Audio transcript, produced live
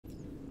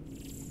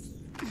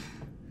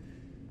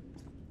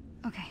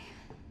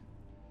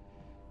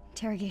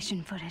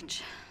Interrogation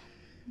footage.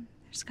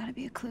 There's gotta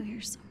be a clue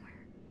here somewhere.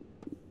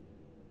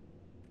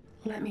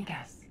 Let me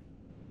guess.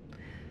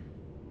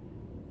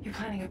 You're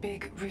planning a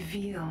big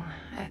reveal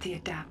at the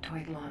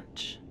Adaptoid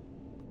launch.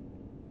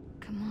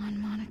 Come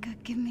on, Monica,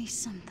 give me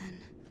something.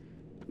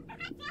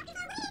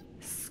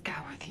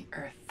 Scour the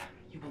Earth.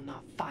 You will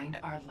not find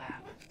our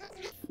lab.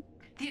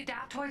 The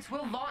Adaptoids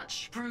will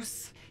launch,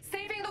 Bruce.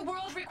 Saving the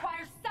world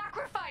requires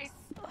sacrifice!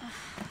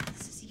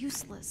 This is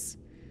useless.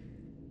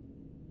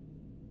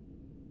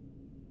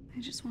 I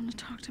just want to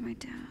talk to my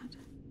dad.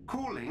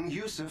 Calling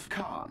Yusuf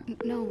Khan.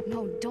 No,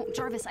 don't,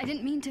 Jarvis. I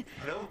didn't mean to.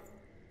 Hello?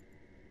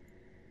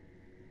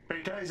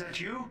 Beta, is that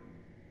you?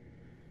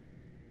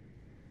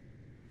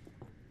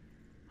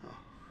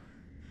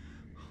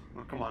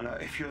 Oh, come on,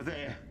 if you're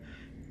there,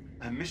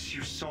 I miss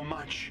you so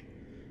much.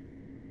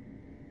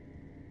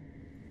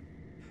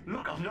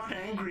 Look, I'm not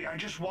angry. I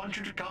just want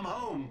you to come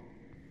home.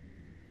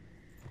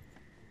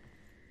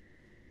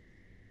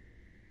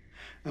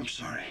 I'm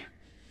sorry.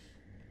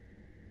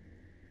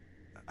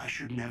 I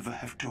should never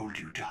have told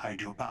you to hide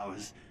your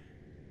powers.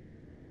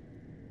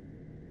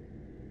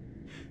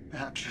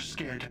 Perhaps you're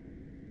scared,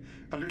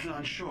 a little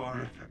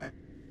unsure.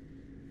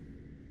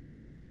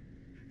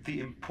 The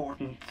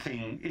important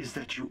thing is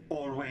that you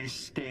always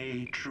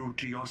stay true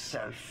to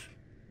yourself.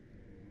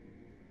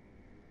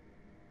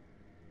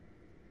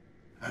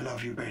 I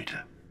love you,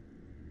 Beta.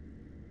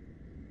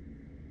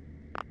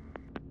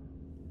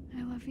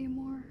 I love you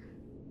more.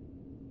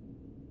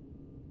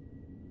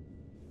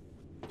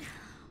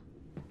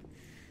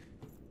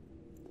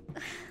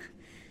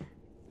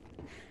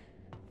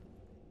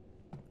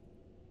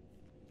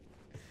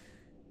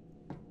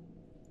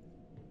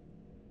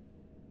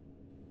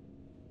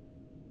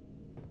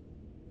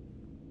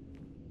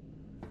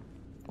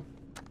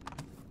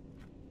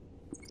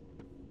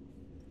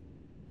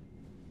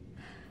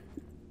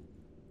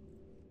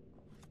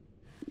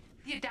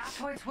 The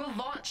Adaptoids will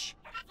launch.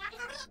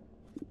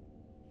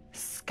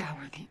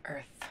 Scour the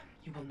Earth.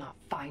 You will not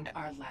find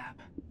our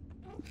lab.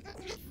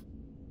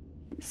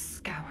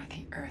 Scour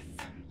the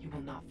Earth. You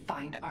will not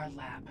find our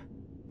lab.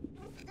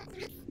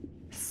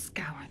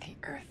 Scour the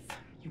Earth.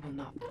 You will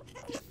not.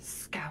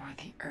 Scour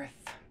the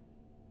Earth.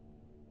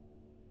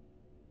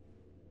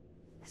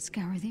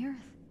 Scour the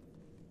Earth.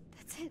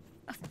 That's it.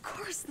 Of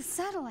course, the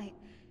satellite.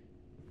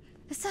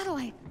 The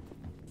satellite.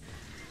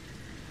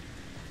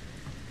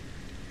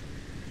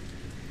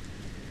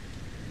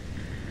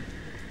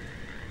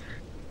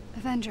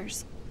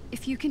 Avengers,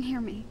 if you can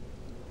hear me,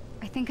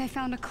 I think I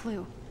found a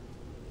clue.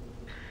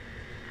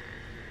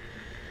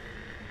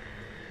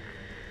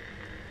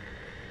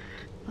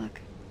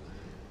 Look,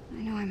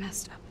 I know I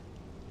messed up.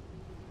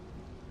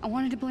 I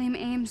wanted to blame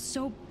AIM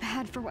so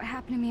bad for what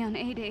happened to me on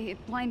A-Day,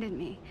 it blinded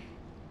me.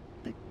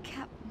 But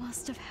Cap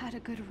must have had a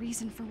good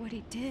reason for what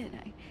he did.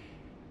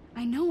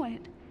 I know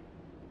it.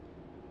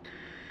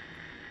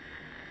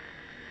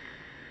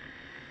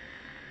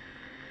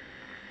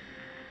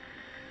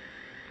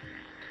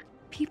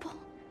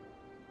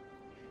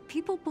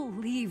 People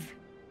believe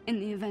in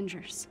the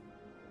Avengers.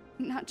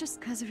 Not just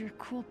because of your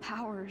cool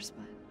powers,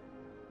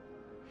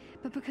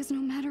 but because no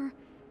matter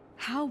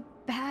how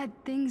bad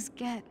things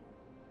get,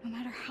 no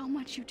matter how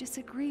much you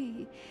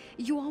disagree,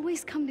 you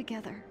always come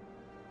together.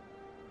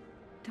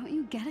 Don't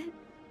you get it?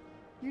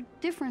 Your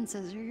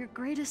differences are your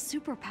greatest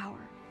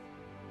superpower.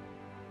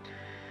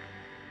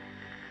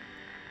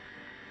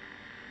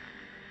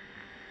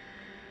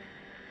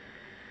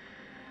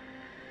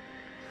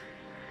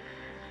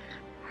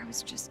 I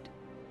was just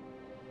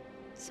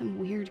some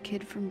weird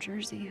kid from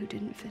Jersey who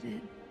didn't fit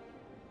in.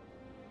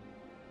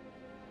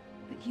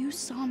 But you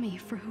saw me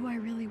for who I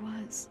really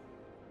was.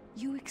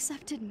 You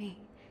accepted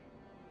me.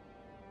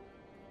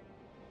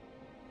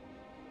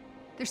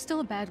 There's still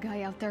a bad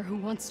guy out there who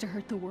wants to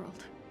hurt the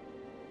world.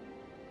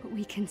 But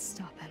we can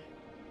stop him.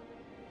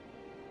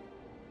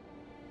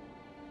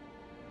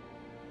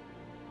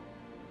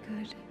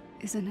 Good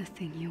isn't a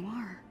thing you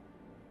are.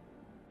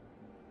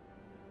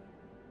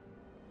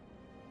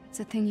 It's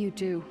a thing you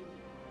do.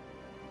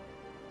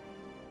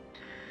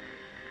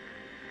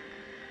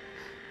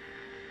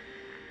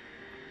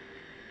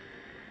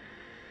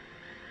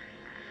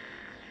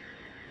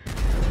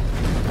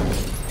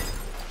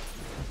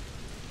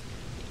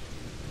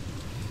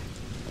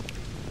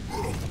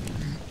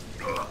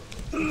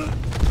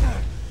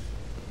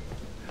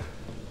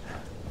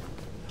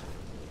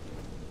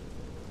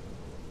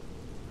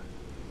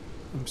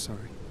 I'm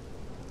sorry.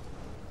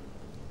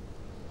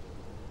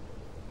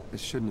 I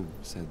shouldn't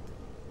have said.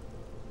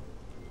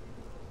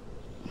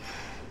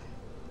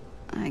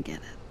 I get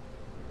it.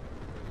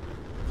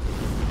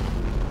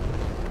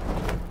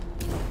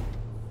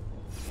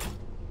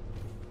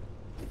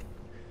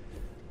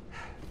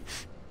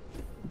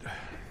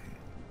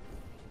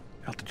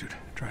 Altitude,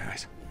 dry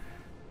ice.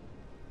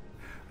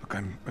 Look,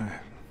 I'm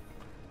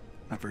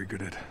not very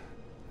good at.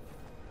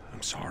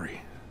 I'm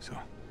sorry, so.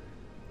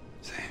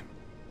 Same.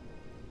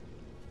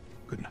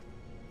 Good enough.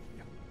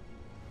 Yeah.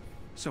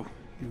 So,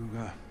 you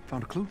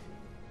found a clue?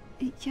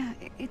 Yeah,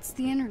 it's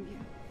the interview.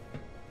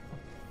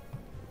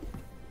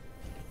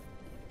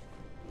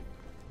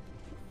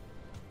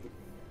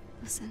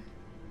 Listen.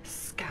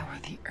 Scour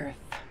the Earth.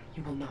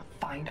 You will not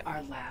find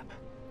our lab.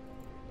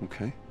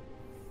 Okay.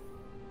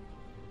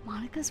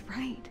 Monica's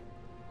right.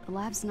 The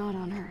lab's not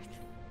on Earth.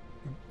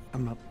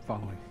 I'm not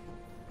following.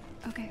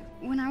 Okay,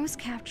 when I was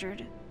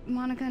captured,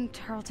 Monica and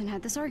Tarleton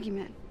had this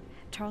argument.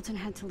 Tarleton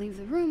had to leave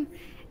the room,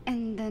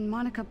 and then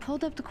Monica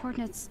pulled up the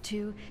coordinates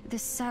to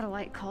this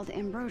satellite called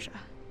Ambrosia.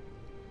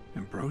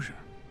 Ambrosia?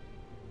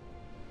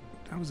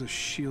 That was a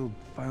SHIELD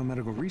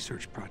biomedical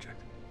research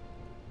project.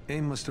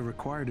 AIM must have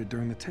required it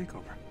during the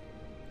takeover.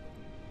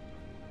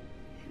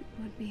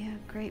 It would be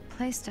a great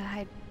place to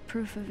hide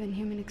proof of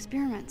inhuman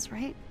experiments,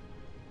 right?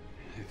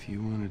 If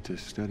you wanted to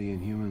study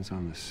Inhumans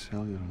on the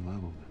cellular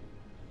level,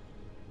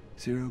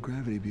 zero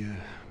gravity would be a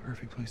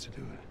perfect place to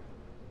do it.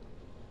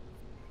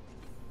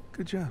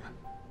 Good job.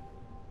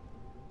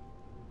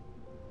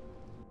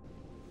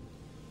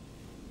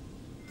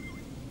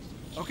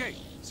 Okay,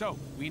 so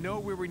we know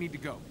where we need to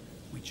go.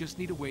 We just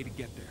need a way to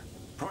get there.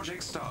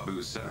 Project Star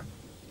Boost, sir.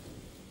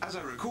 As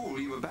I recall,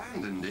 you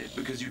abandoned it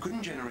because you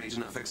couldn't generate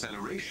enough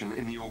acceleration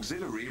in the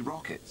auxiliary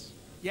rockets.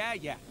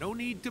 Yeah, no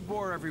need to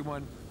bore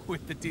everyone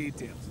with the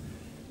details.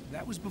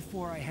 That was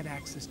before I had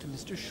access to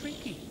Mr.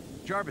 Shrinky.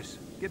 Jarvis,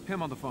 get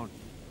Pym on the phone.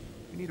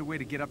 We need a way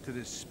to get up to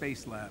this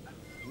space lab.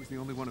 He's the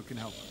only one who can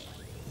help.